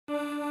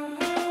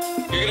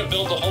You're gonna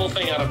build the whole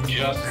thing out of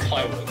just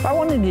plywood. If I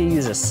wanted to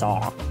use a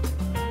saw,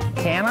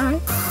 can I?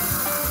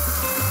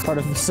 Part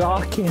of the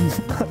saw came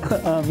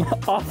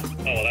off. Oh,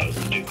 that was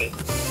stupid.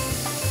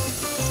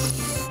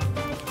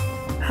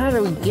 How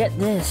do we get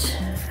this?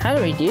 How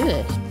do we do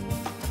this?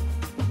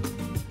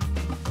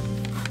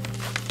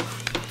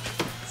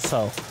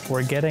 So,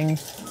 we're getting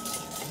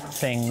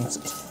things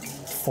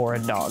for a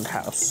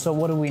doghouse. So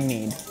what do we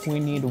need? We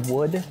need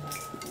wood.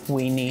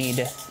 We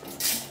need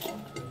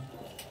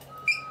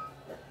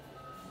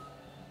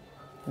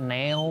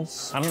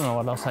nails. I don't know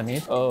what else I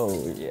need.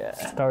 Oh yeah.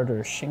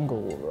 Starter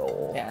shingle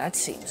roll. Yeah, that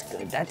seems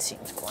good. That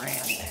seems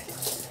grand.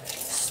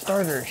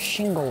 Starter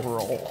shingle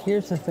roll.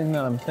 Here's the thing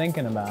that I'm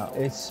thinking about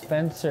is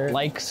Spencer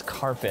likes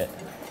carpet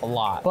a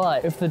lot.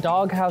 But if the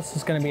doghouse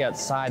is gonna be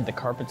outside, the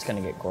carpet's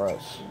gonna get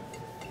gross.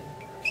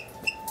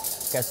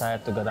 Guess I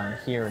have to go down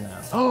here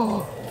now.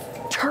 Oh,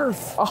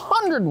 turf,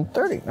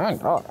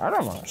 $139. I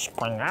don't want to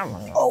spend that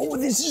money. Oh,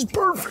 this is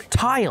perfect.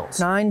 Tiles,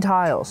 9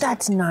 tiles.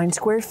 That's 9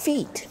 square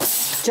feet.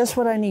 Just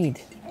what I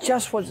need.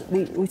 Just what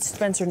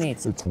Spencer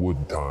needs. It's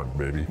wood time,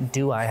 baby.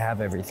 Do I have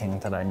everything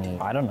that I need?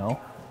 I don't know.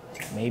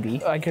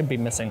 Maybe. I could be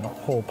missing a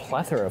whole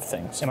plethora of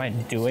things. Am I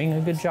doing a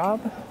good job?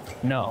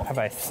 No. Have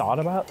I thought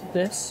about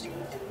this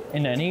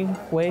in any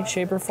way,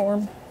 shape, or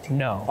form?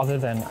 No. Other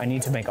than I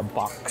need to make a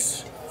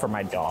box for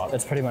my dog.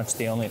 That's pretty much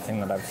the only thing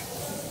that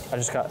I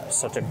just got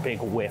such a big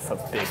whiff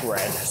of Big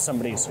Red.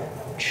 Somebody's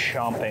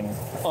chomping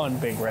on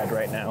Big Red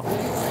right now.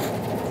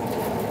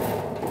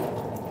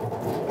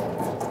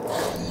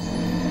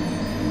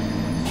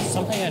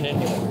 Something I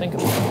didn't even think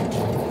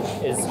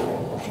about is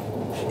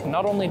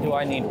not only do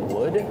I need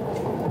wood,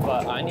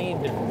 but I need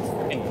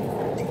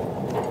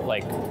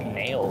like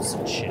nails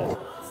and shit.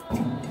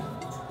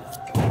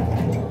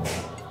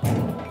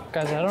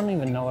 Guys, I don't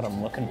even know what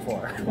I'm looking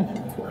for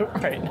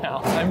right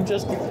now. I'm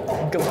just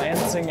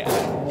glancing at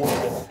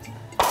wood.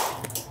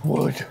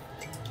 Wood.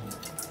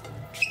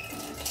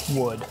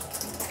 Wood.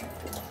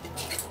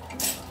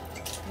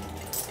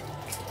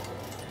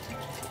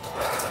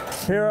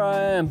 Here I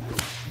am,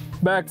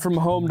 back from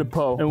Home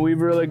Depot, and we've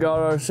really got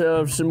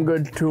ourselves some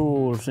good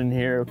tools in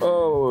here.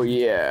 Oh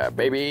yeah,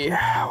 baby.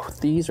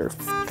 These are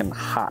fucking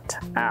hot.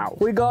 Ow.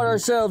 We got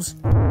ourselves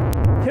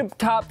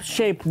tip-top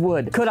shaped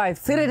wood. Could I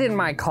fit it in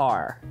my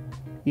car?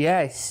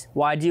 Yes.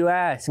 Why'd you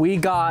ask? We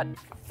got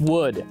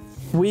wood.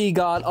 We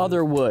got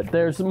other wood.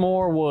 There's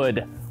more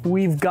wood.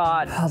 We've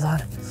got, hold on,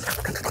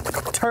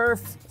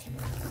 turf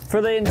for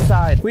the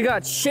inside. We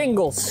got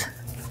shingles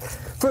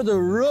for the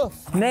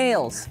roof.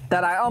 Nails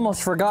that I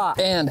almost forgot.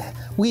 And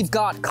we've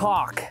got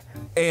caulk.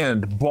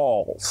 And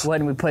balls.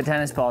 When we put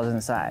tennis balls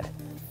inside.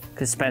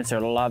 Because Spencer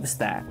loves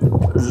that.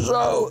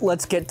 So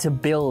let's get to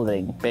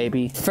building,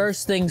 baby.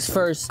 First things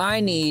first,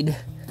 I need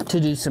to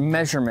do some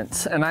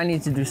measurements and I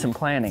need to do some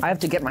planning. I have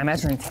to get my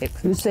measuring tape.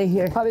 You stay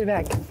here, I'll be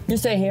back. You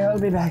stay here, I'll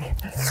be back.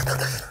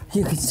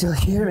 You can still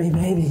hear me,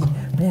 maybe.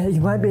 Yeah,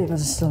 you might be able to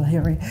still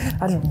hear me.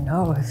 I don't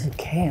know if you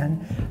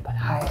can, but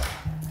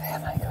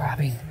am I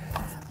grabbing?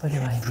 What do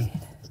I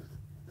need?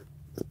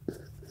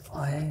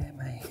 Why am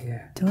I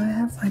here? Do I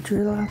have my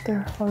drill out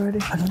there already?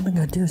 I don't think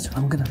I do, so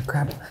I'm gonna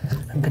grab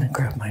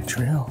my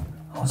drill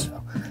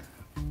also.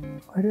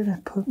 Where did I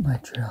put my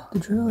drill? The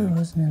drill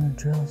wasn't in the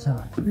drill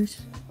zone. Where's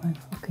my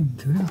fucking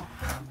drill?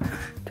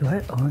 Do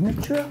I own a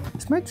drill?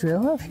 Is my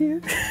drill up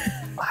here?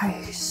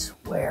 I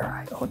swear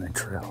I own a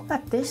drill.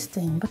 Not this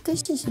thing, but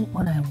this isn't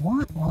what I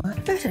want. Where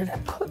did I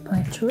put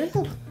my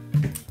drill?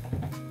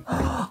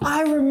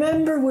 I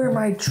remember where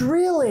my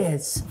drill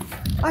is.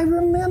 I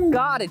remember.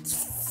 God,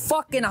 it's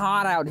fucking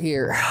hot out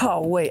here.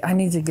 Oh wait, I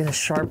need to get a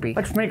Sharpie.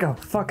 Let's make a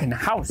fucking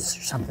house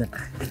or something.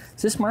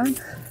 Is this mine?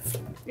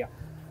 Yeah.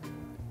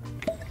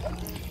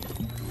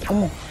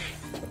 Oh,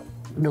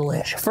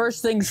 delish.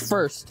 First things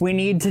first, we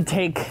need to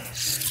take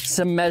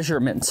some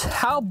measurements.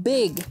 How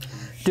big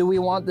do we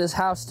want this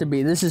house to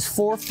be? This is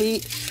 4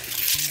 feet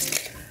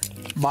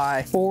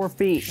by 4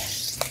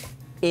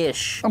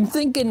 feet-ish. I'm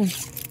thinking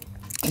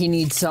he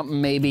needs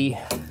something maybe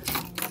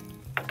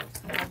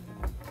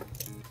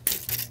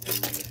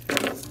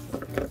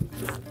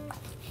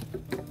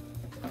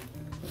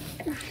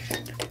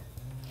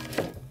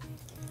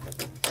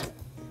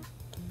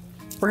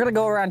we're gonna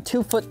go around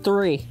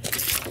 2'3".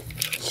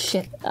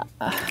 Shit.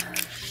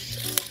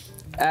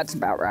 That's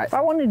about right. If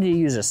I wanted to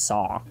use a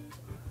saw,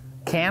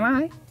 can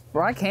I?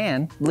 Well, I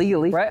can,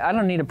 legally, right? I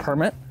don't need a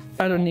permit.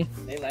 I don't need.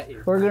 They let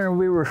you. We're gonna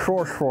be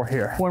resourceful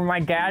here. When my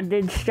dad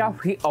did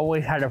stuff, he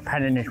always had a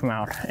pen in his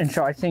mouth. And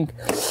so I think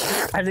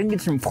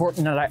it's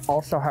important that I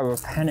also have a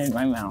pen in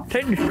my mouth.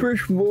 Take the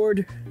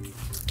switchboard.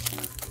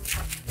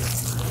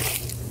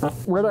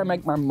 Where do I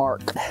make my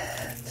mark?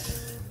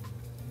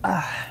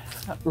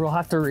 We'll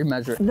have to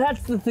remeasure.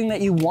 That's the thing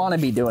that you want to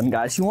be doing,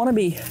 guys. You want to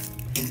be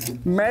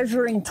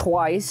measuring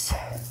twice,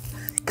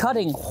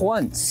 cutting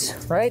once,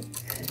 right?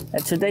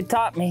 That's what they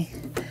taught me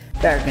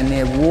back in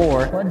the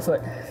war. 1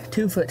 foot,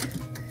 2 foot,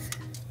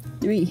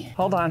 3.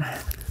 Hold on.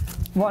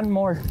 One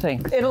more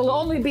thing. It'll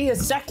only be a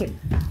second.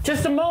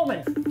 Just a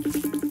moment.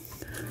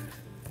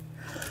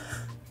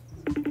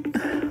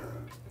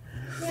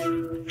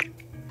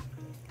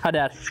 Hi,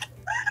 Dad.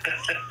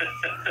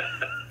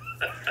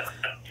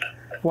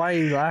 Why are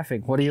you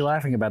laughing? What are you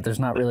laughing about? There's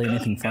not really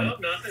anything funny. No,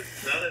 nothing.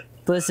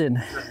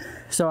 Listen,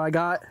 so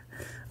I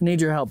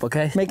need your help,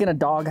 okay? Making a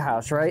dog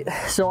house, right?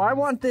 So I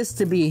want this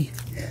to be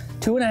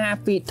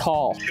 2.5 feet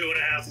tall.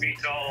 2.5 feet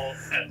tall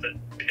at the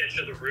pitch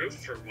of the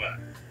roof, or what?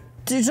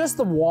 Just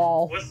the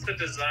wall. What's the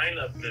design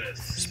of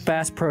this?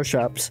 Bass Pro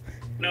Shops.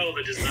 No,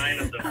 the design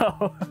of the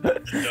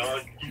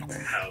dog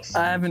house.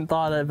 I haven't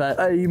thought of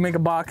that. You make a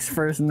box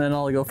first and then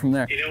I'll go from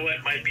there. You know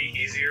what might be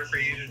easier for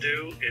you to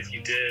do if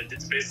you did?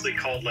 It's basically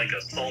called like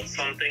a salt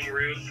something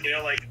roof. You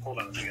know, like, hold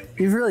on a second.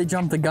 You've really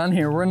jumped the gun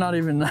here. We're not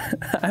even, I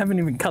haven't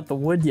even cut the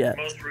wood yet.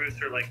 Most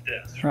roofs are like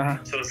this,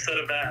 right? So instead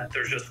of that,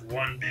 there's just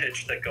one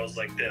pitch that goes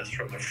like this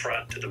from the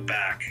front to the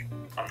back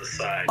on the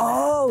side.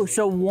 Oh,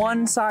 so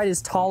one side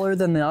is taller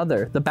than the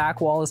other. The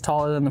back wall is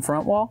taller than the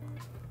front wall?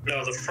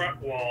 No, the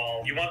front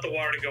wall, you want the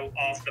water to go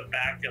off the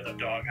back of the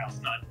doghouse,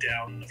 not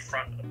down the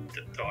front of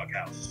the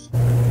doghouse.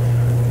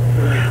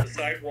 The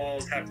side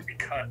walls have to be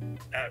cut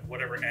at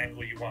whatever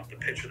angle you want the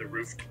pitch of the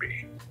roof to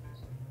be.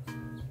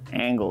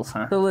 Angles,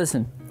 huh? So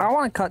listen, I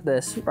want to cut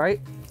this, right?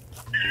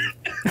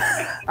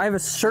 I have a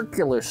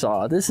circular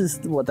saw. This is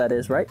what that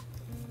is, right?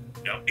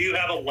 No. Do you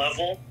have a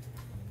level?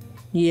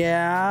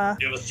 Yeah.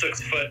 Do you have a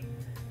 6-foot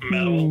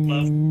metal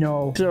level?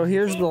 No. So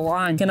here's the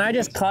line. Can I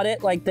just cut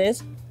it like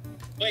this?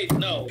 Wait,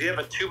 no. Do you have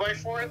a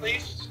 2x4 at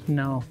least?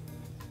 No.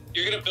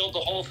 You're gonna build the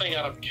whole thing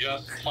out of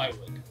just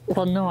plywood.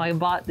 Well, no, I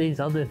bought these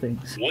other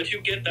things. What'd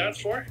you get that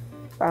for?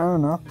 I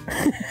don't know.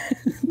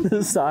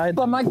 The side.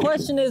 But my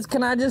question is,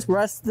 can I just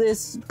rest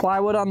this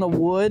plywood on the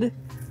wood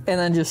and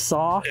then just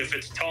saw? If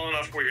it's tall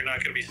enough where you're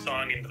not gonna be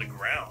sawing into the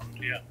ground,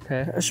 yeah.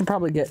 Okay, I should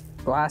probably get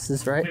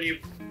glasses, right? When you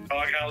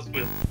doghouse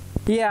with...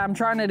 Yeah, I'm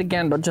trying it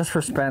again, but just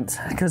for Spence,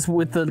 because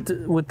with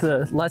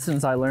the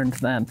lessons I learned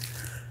then.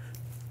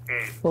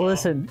 Well,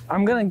 listen,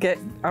 I'm gonna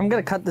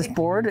cut this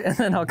board, and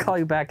then I'll call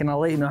you back, and I'll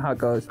let you know how it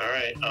goes. All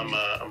right, I'm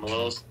a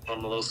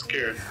little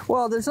scared.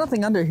 Well, there's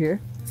nothing under here,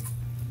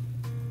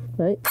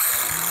 right?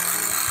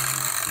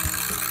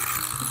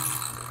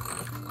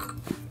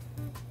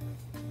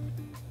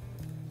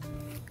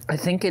 I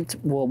think it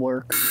will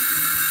work.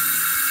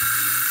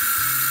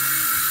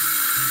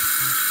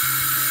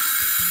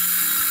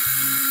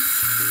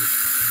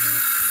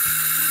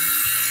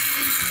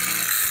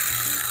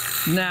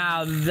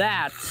 Now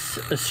that's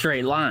a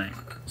straight line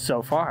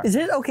so far. Is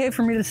it okay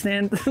for me to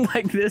stand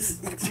like this,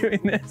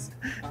 doing this?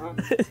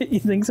 You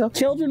think so?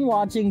 Children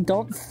watching,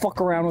 don't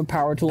fuck around with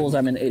power tools,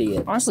 I'm an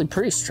idiot. Honestly,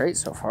 pretty straight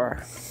so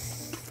far.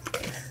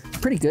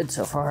 Pretty good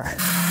so far.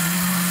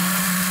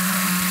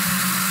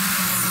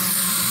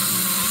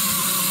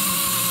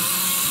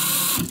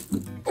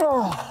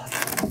 Oh.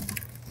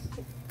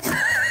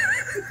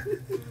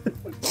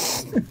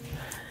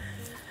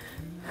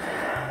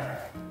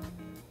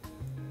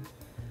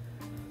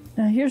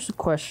 Now here's the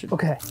question.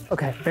 Okay,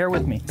 bear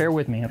with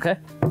me, okay?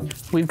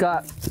 We've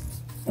got...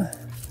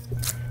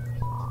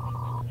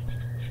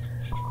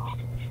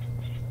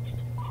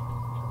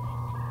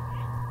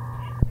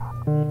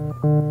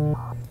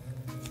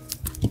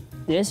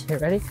 This, here,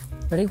 ready?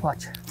 Ready,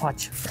 watch.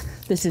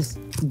 This is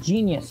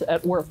genius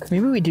at work.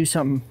 Maybe we do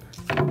something...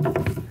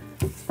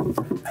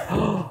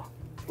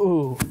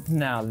 Ooh,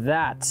 now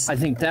I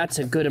think that's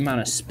a good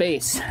amount of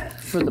space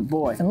for the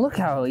boy. And look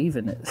how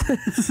even it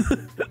is.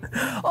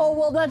 Oh,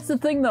 well, that's the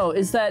thing though,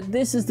 is that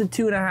this is the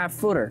 2.5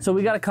 footer. So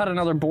we gotta cut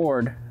another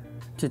board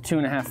to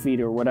 2.5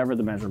 feet or whatever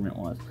the measurement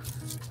was.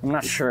 I'm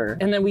not sure.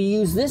 And then we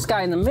use this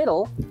guy in the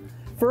middle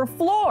for a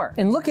floor.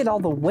 And look at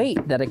all the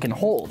weight that it can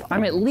hold.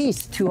 I'm at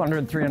least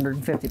 200,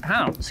 350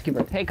 pounds, give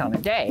or take on a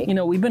day. You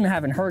know, we've been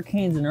having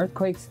hurricanes and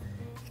earthquakes,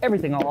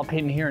 everything all up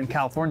in here in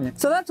California.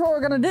 So that's what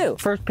we're gonna do.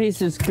 First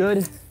piece is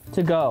good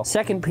to go.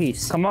 Second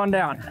piece, come on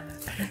down.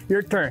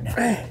 Your turn.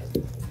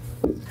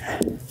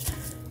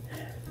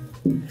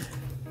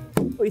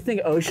 What do you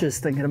think OSHA's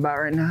thinking about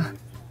right now?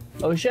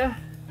 OSHA?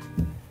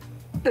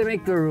 They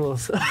make the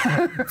rules.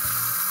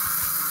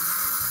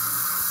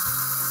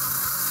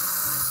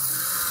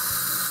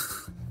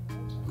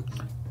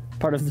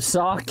 Part of the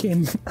saw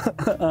came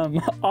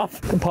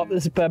off. Pop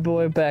this bad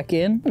boy back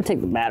in and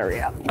take the battery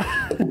out.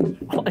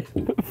 While I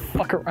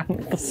fuck around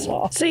with the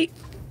saw. See?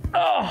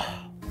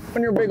 Oh,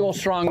 when you're a big old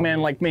strong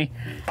man like me,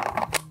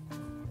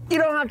 you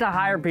don't have to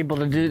hire people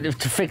to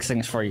fix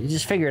things for you. You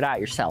just figure it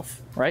out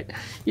yourself, right?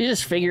 You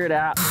just figure it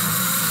out.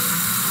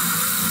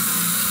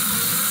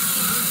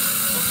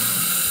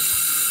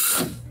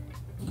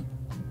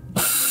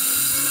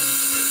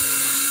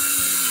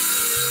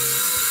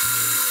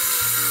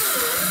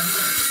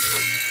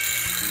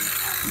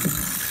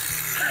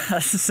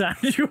 That's the sound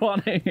you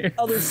want to hear.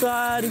 Other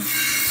side.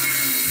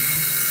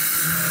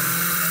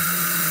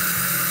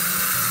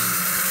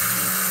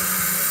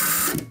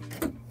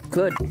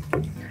 Good.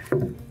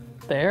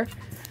 There.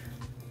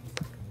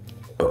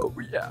 Oh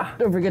yeah.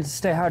 Don't forget to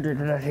stay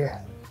hydrated out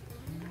here.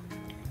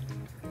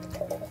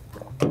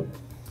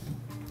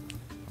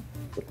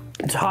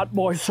 It's hot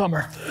boy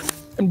summer,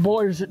 and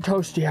boy is it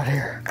toasty out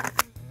here.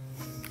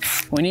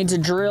 We need to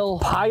drill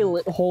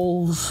pilot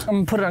holes. I'm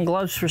gonna put on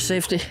gloves for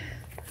safety.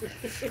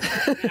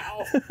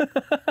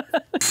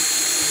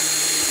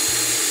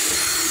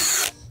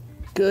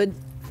 Good.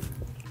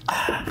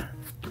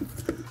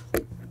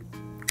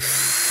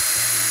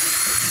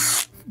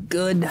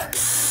 Good.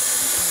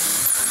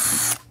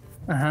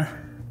 Uh-huh.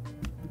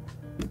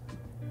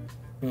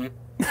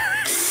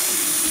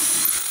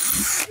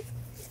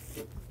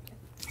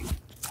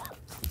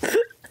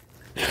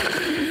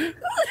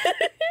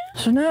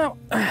 So now,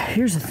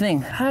 here's the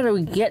thing. How do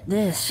we get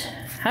this?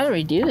 How do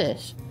we do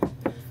this?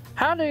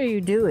 How do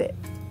you do it?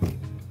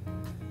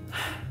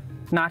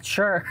 Not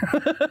sure.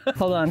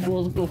 Hold on,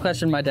 we'll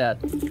question my dad.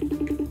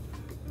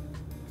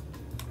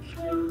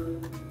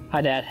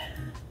 Hi, Dad.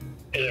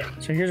 Yeah.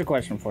 So here's a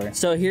question for you.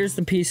 So here's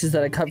the pieces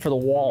that I cut for the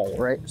wall,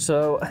 right?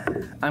 So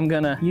I'm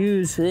gonna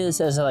use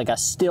this as like a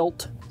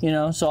stilt, you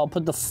know? So I'll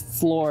put the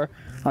floor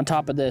on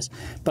top of this,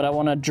 but I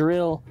wanna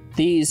drill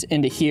these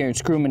into here and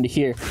screw them into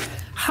here.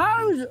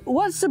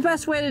 What's the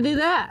best way to do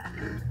that?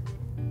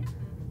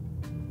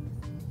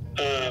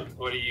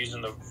 What are you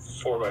using the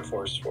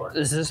 4x4s for?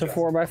 Is this a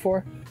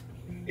 4x4?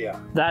 Yeah.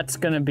 That's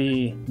gonna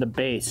be the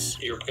base.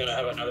 You're gonna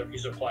have another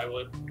piece of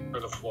plywood for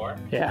the floor?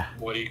 Yeah.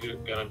 What are you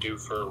gonna do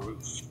for a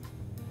roof?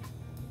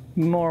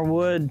 More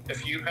wood.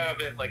 If you have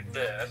it like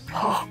this,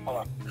 hold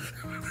on.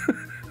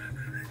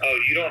 Oh,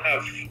 you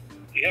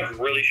have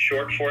really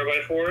short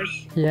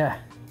 4x4s? Yeah.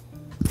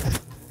 Oh,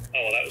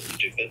 well, that was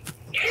stupid.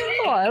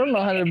 Oh, I don't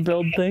know how to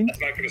build things.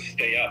 It's not gonna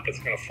stay up, it's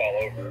gonna fall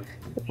over.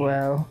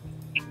 Well,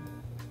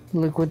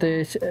 look what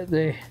they said.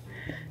 They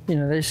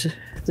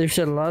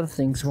said a lot of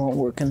things won't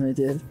work, and they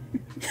did.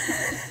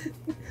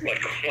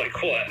 Like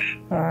what?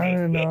 I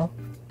don't know.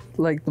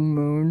 Like the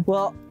moon.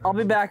 Well, I'll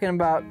be back in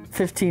about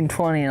 15,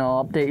 20, and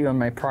I'll update you on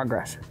my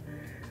progress.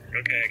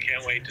 Okay, I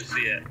can't wait to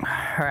see it.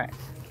 All right.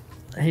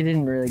 He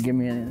didn't really give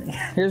me anything.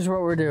 Here's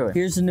what we're doing.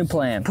 Here's the new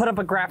plan. Put up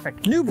a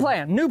graphic. New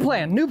plan, new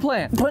plan, new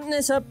plan. Putting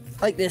this up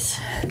like this.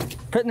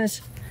 Putting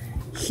this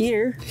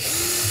here.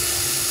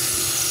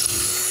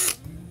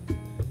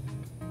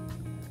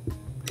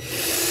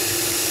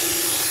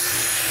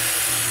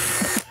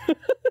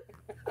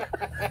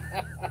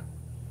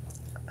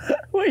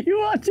 Were you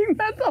watching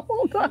that the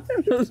whole time?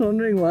 I was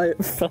wondering why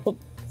it felt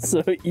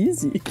so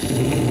easy.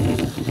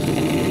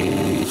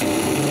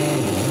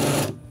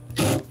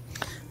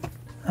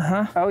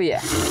 Uh-huh. Oh,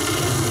 yeah.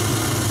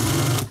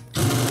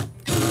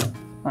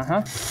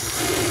 Uh-huh.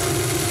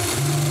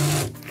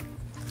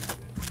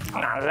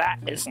 Now that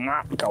is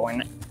not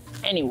going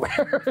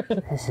anywhere.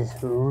 This is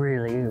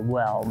really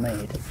well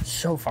made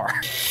so far.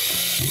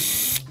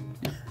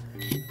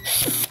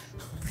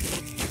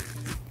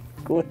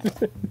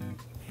 Good.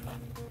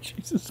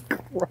 Jesus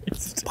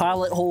Christ.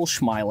 Pilot hole,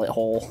 schmilet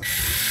hole.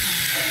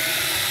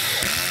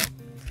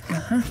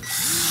 Uh-huh.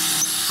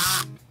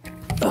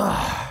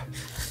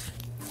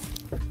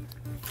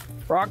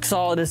 Rock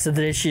solid as the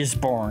day she is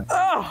born.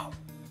 Oh,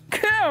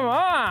 come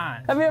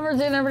on. Have you ever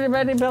seen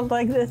everybody built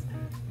like this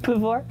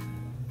before?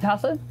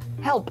 Dawson?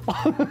 Help.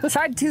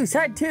 Side two,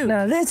 side two.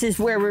 Now this is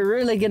where we're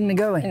really getting to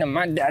go. You know,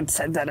 my dad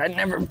said that I'd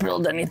never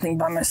build anything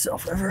by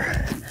myself ever.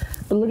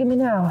 But look at me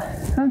now,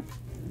 huh?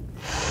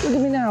 Look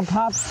at me now,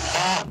 Pops.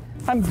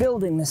 I'm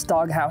building this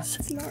doghouse.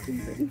 It's not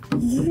even.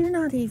 You're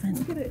not even.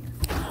 Look at it.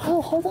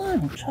 Oh, hold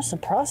on. Trust the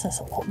process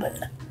a little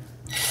bit.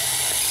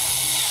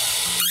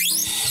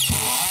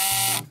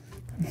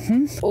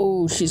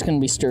 Oh, she's gonna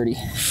be sturdy.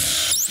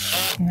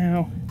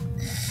 Now,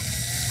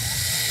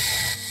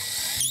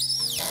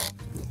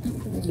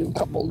 do a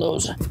couple of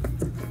those.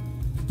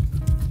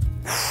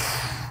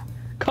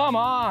 Come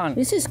on,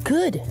 this is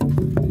good.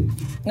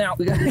 Now,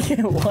 we gotta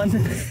get one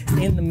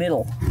in the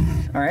middle,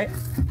 all right?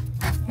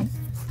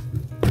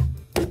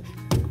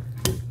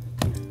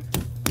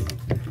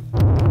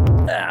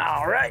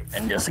 All right,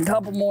 and just a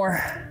couple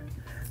more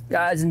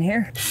guys in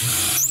here.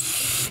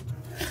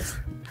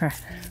 All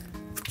right.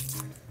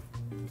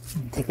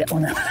 Take that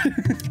one out.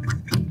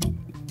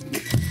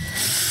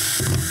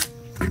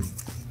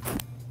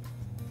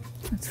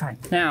 That's fine.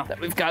 Now that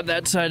we've got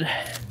that side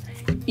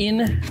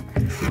in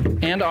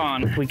and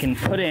on, we can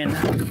put in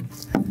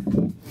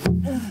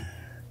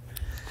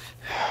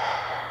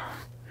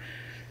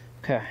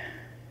okay.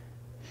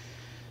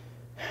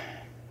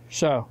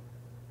 So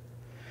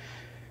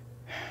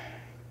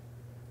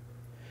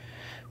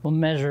we'll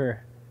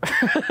measure.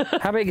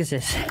 How big is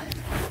this?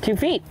 2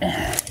 feet.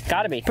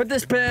 Gotta be. Put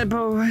this bad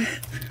boy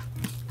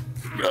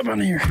up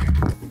on here.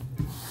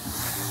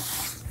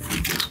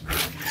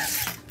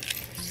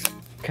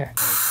 Okay.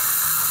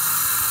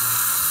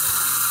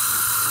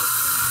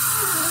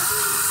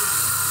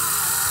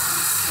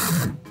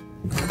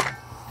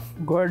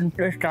 Good.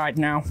 This side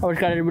now. Always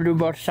gotta do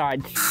both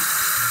sides.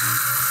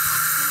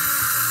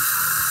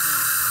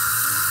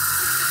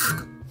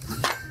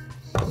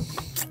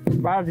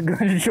 About as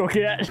good as you'll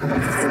get.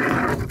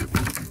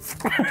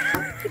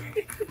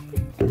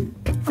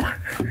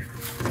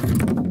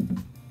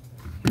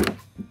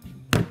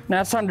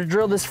 Now it's time to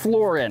drill this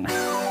floor in.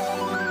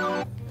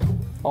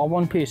 All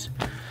one piece.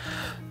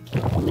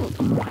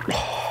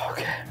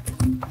 Okay.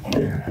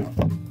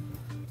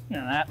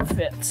 that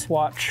fits.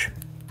 Watch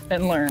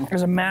and learn.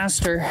 As a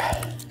master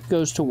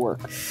goes to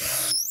work.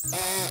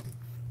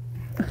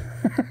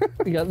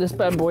 We got this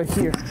bad boy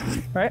here,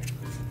 right?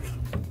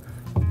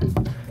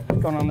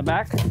 Going on the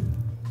back.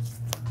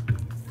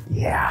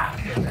 Yeah.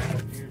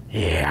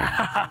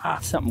 Yeah.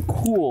 Something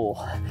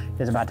cool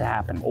is about to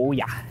happen. Oh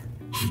yeah.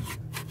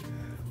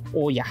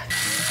 Oh yeah.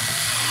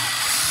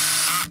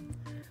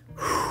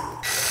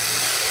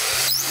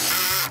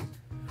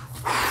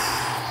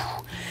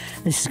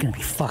 This is gonna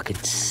be fucking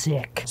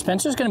sick.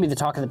 Spencer's gonna be the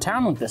talk of the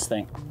town with this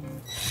thing.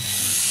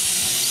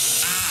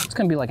 It's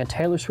gonna be like a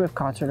Taylor Swift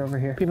concert over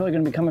here. People are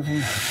gonna be coming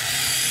from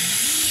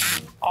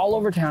all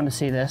over town to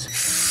see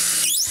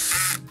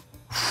this.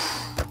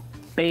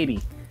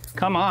 Baby,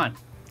 come on.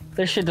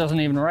 This shit doesn't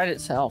even write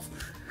itself.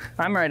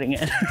 I'm writing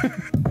it.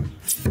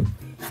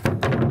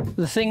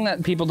 The thing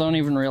that people don't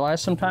even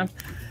realize sometimes,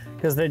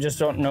 because they just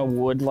don't know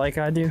wood like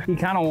I do, you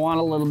kind of want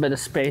a little bit of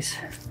space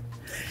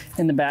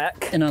in the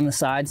back and on the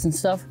sides and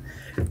stuff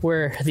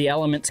where the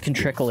elements can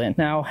trickle in.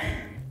 Now,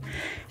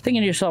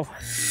 thinking to yourself,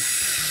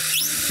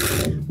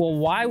 well,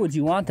 why would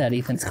you want that,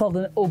 Ethan? It's called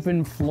an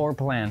open floor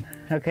plan,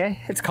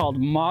 okay? It's called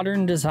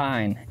modern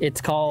design. It's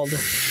called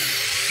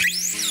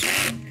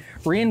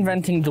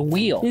reinventing the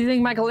wheel. You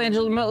think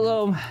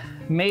Michelangelo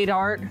made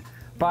art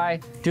by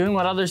doing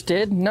what others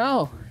did?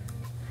 No.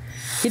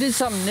 He did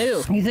something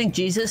new. You think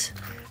Jesus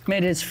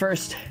made his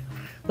first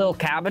little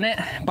cabinet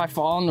by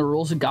following the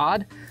rules of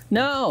God?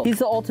 No. He's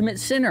the ultimate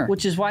sinner,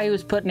 which is why he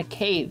was put in a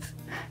cave.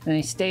 And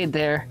he stayed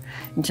there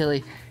until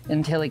he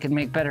could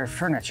make better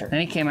furniture. Then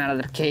he came out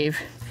of the cave.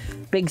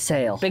 Big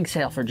sale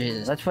for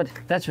Jesus. That's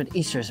what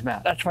Easter's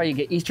about. That's why you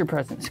get Easter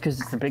presents, because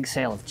it's the big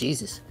sale of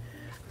Jesus.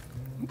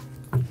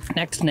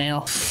 Next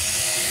nail.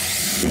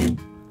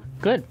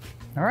 Good.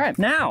 All right.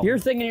 Now, you're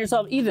thinking to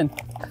yourself, Ethan,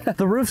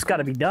 the roof's got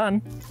to be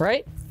done,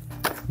 right?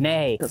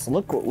 Nay. Let's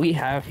look what we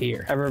have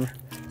here. Ever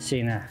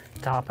seen a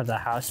top of the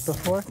house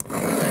before?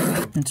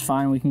 It's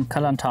fine. We can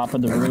cut on top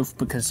of the roof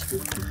because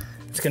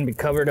it's going to be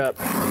covered up.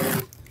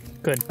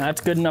 Good.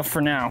 That's good enough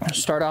for now.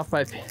 Start off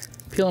by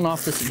peeling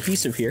off this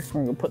adhesive here.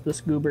 We're going to put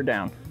this goober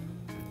down.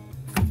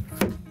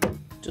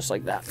 Just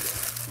like that.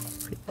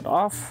 Peel it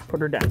off. Put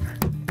her down.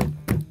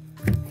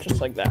 Just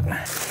like that.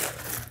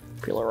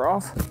 Peel her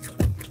off.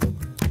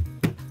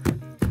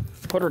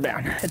 Put her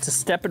down. It's a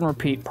step and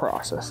repeat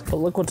process. But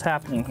look what's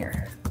happening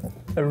here.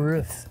 A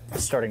roof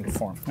is starting to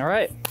form. All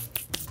right.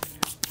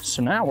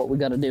 So now what we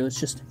got to do is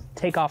just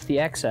take off the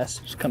excess.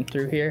 Just come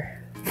through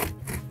here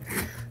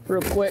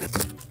real quick.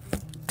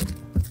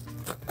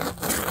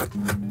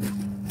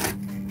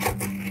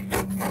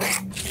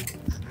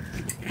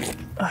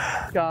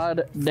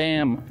 God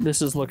damn,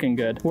 this is looking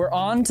good. We're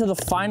on to the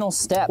final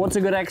step. What's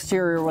a good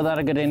exterior without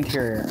a good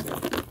interior?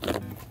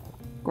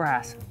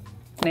 Grass.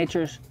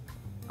 Nature's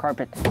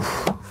carpet.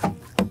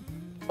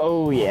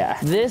 Oh yeah.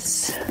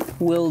 This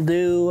will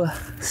do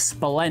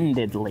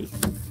splendidly.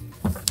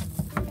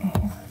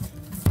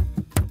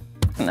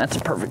 And that's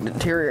a perfect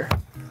interior.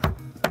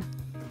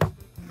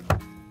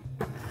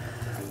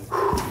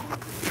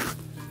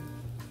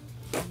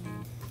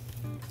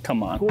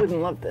 Come on. Who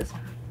wouldn't love this?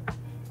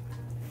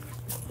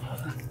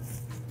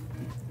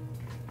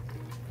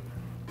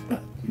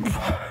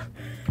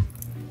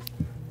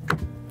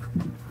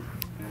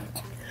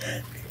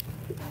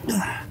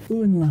 Who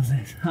wouldn't love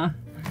this, huh?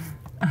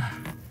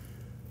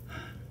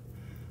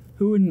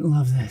 Who wouldn't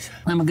love this?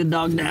 I'm a good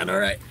dog dad, all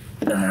right.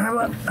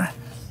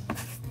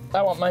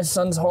 I want my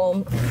son's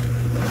home.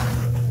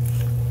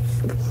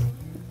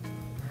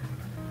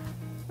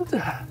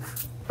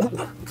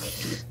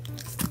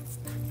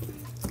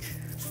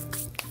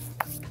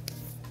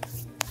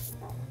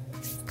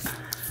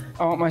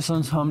 I want my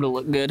son's home to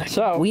look good.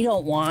 So we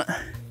don't want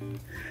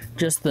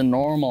just the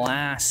normal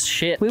ass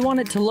shit. We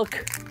want it to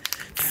look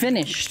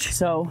finished.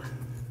 So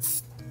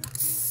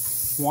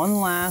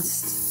one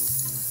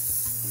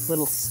last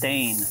little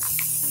stain.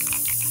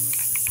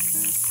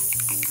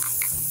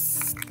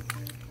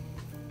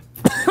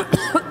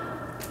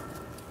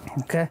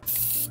 Okay.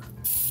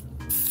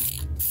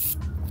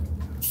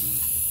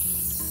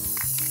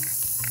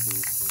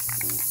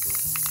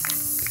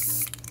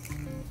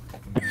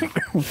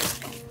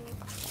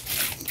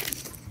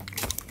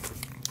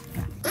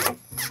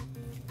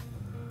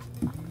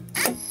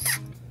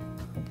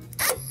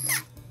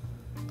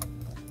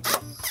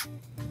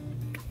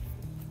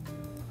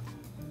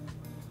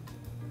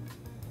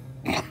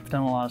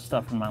 Done a lot of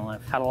stuff in my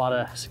life. Had a lot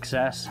of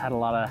success, had a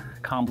lot of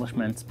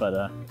accomplishments,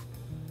 but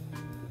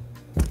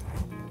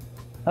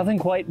nothing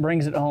quite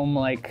brings it home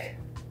like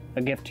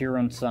a gift to your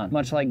own son.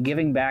 Much like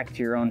giving back to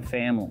your own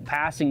family.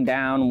 Passing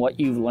down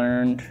what you've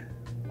learned,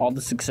 all the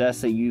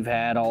success that you've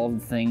had, all of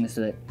the things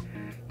that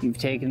you've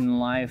taken in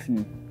life,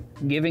 and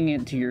giving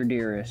it to your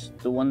dearest,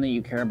 the one that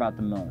you care about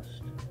the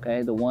most,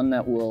 okay? The one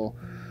that will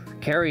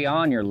carry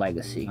on your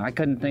legacy. I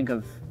couldn't think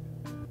of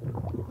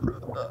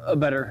a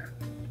better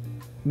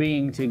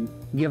being to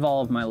give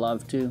all of my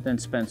love to than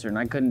Spencer, and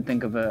I couldn't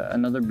think of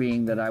another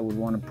being that I would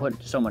want to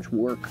put so much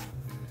work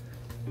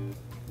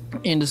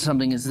into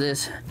something as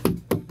this.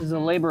 This is a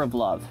labor of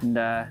love, and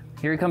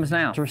here he comes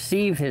now to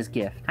receive his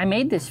gift. I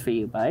made this for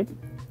you, bud.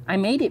 I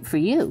made it for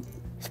you.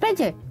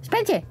 Spencer,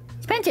 Spencer,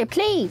 Spencer,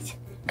 please.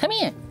 Come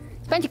here.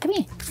 Spencer, come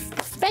here.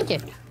 Spencer,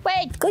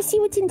 wait, go see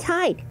what's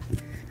inside.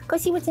 Go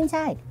see what's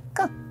inside.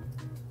 Go.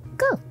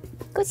 Go.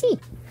 Go see.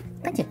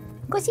 Spencer,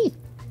 go see.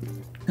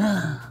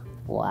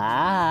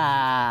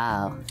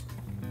 Wow.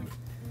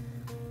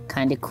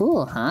 Kinda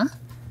cool, huh?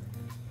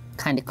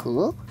 Kinda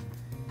cool?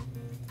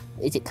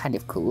 Is it kind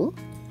of cool?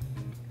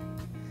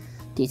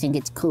 Do you think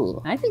it's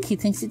cool? I think he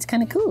thinks it's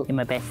kind of cool. You're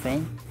my best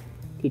friend.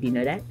 Did you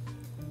know that?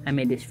 I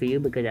made this for you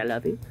because I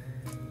love you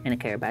and I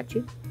care about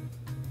you.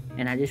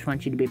 And I just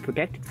want you to be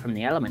protected from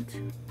the elements.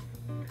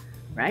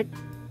 Right?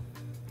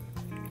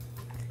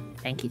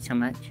 Thank you so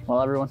much.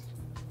 Well, everyone,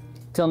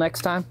 till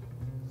next time,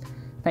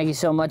 thank you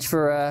so much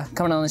for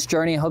coming on this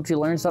journey. I hope you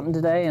learned something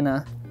today,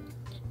 and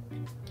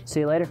see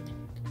you later.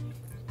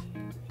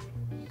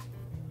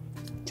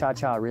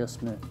 Cha-cha, real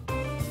smooth.